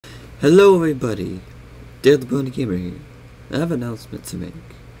Hello everybody, Dale the Brony Gamer here. I have an announcement to make.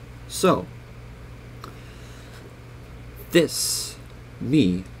 So,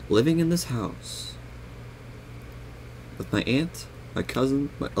 me living in this house with my aunt, my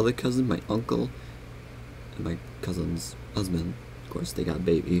cousin, my other cousin, my uncle, and my cousin's husband. Of course, they got a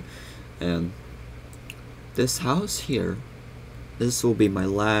baby. And this house here, this will be my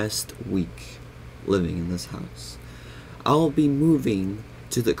last week living in this house. I'll be moving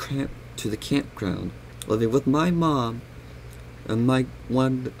to the campground, living with my mom and my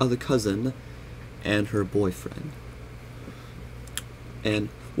one other cousin and her boyfriend. And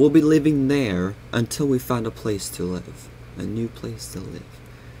we'll be living there until we find a place to live, a new place to live.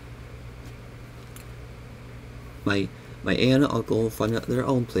 My aunt and uncle will find out their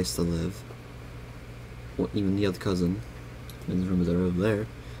own place to live. Well, even the other cousin, and the rooms are over there.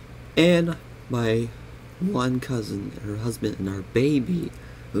 And my one cousin, her husband, and her baby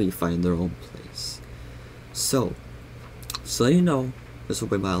will find their own place. So you know, this will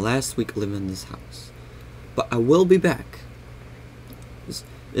be my last week living in this house. But I will be back.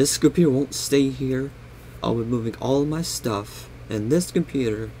 This computer won't stay here. I'll be moving all of my stuff and this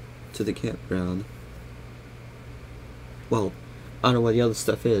computer to the campground. Well, I don't know what the other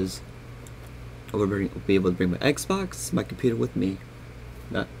stuff is. I'll be able to bring my Xbox, my computer with me,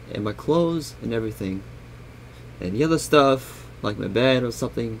 and my clothes and everything. And the other stuff, like my bed or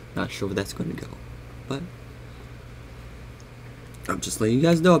something, not sure where that's going to go. But I'm just letting you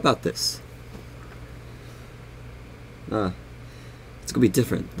guys know about this. It's gonna be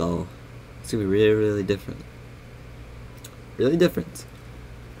different though. It's gonna be really, really different. Really different.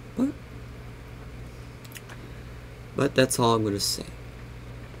 But that's all I'm gonna say.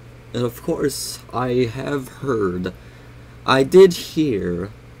 And of course, I did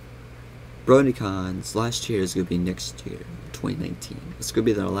hear BronyCons last year is gonna be next year, 2019. It's gonna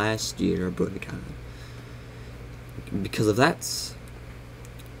be their last year of BronyCon. Because of that,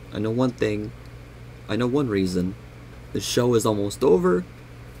 I know one reason. The show is almost over.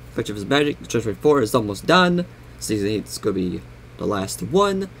 Friendship is Magic, Treasure 4 is almost done. Season 8 is going to be the last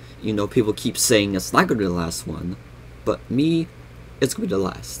one. You know, people keep saying it's not going to be the last one. But me, it's going to be the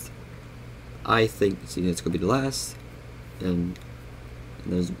last. I think it's going to be the last. And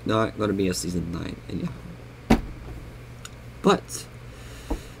there's not going to be a Season 9 anyhow. But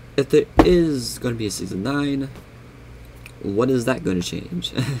if there is going to be a Season 9, what is that going to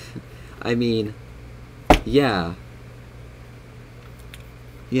change? I mean, yeah,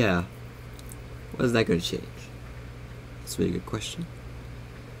 what is that going to change? That's a really good question.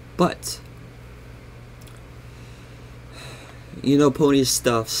 But you know, Pony's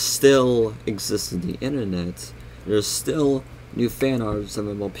stuff still exists on the internet. There's still new fan arts of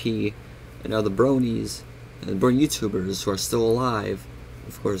MLP and other bronies and brony YouTubers who are still alive.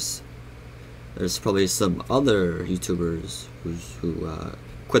 Of course, there's probably some other YouTubers who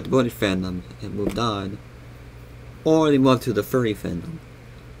quit the Brony fandom and moved on, or they moved to the furry fandom.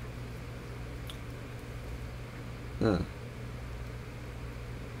 Not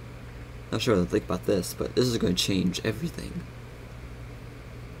sure what to think about this, but this is going to change everything.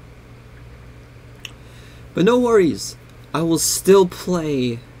 But no worries, I will still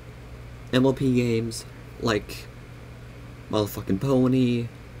play MLP games like Motherfucking Pony.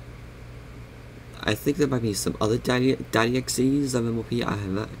 I think there might be some other Daddy XEs of MLP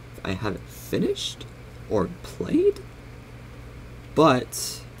I haven't finished or played.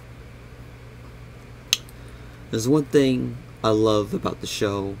 But there's one thing I love about the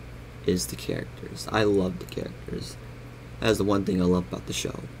show is the characters. I love the characters. That's the one thing I love about the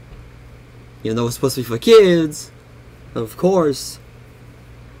show. Even though it's supposed to be for kids, of course,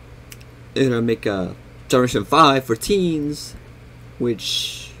 they're gonna make a Generation 5 for teens,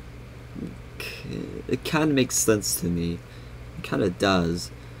 which it kind of makes sense to me. It kind of does.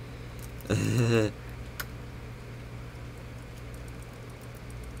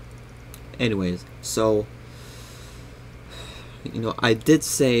 Anyways, so you know, I did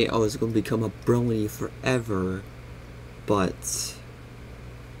say I was going to become a brony forever, but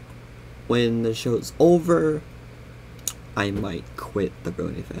when the show's over, I might quit the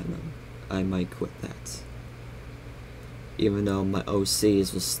brony fandom. I might quit that. Even though my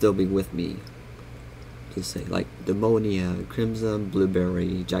OCs will still be with me. To say, like Demonia, Crimson,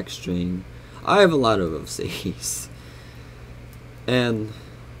 Blueberry, Jackstring. I have a lot of OCs. And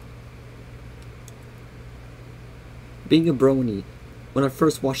being a brony, when I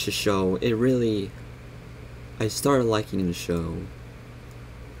first watched the show, I started liking the show.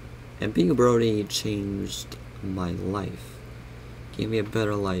 And being a brony changed my life. Gave me a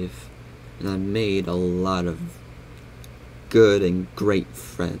better life. And I made a lot of good and great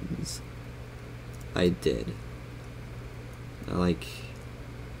friends. I did. Like,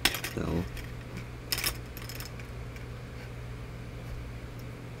 no.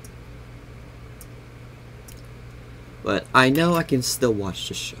 But I know I can still watch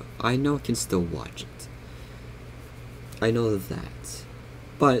the show. I know I can still watch it. I know that.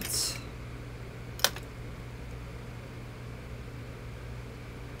 But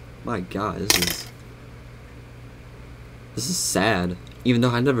my God, this is sad. Even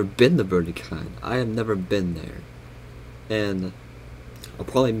though I've never been to BronyCon, I have never been there, and I'll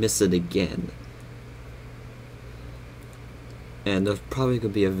probably miss it again. And there's probably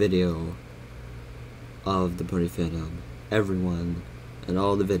gonna be a video of the Brony Fandom, everyone, and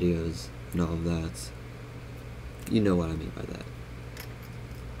all the videos and all of that. You know what I mean by that.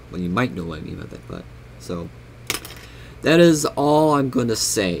 Well, you might know what I mean by that, but so that is all I'm gonna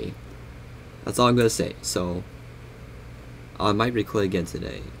say. That's all I'm gonna say. So I might record again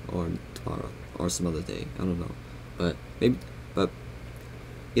today or tomorrow or some other day. I don't know, but maybe, but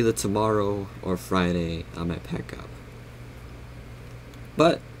either tomorrow or Friday I might pack up.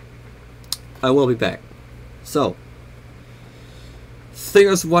 But I will be back. So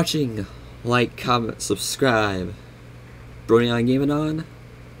thanks for watching. Like, comment, subscribe. Brony on Gaming On.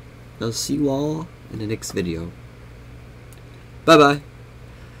 I'll see you all in the next video. Bye bye.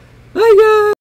 Bye guys.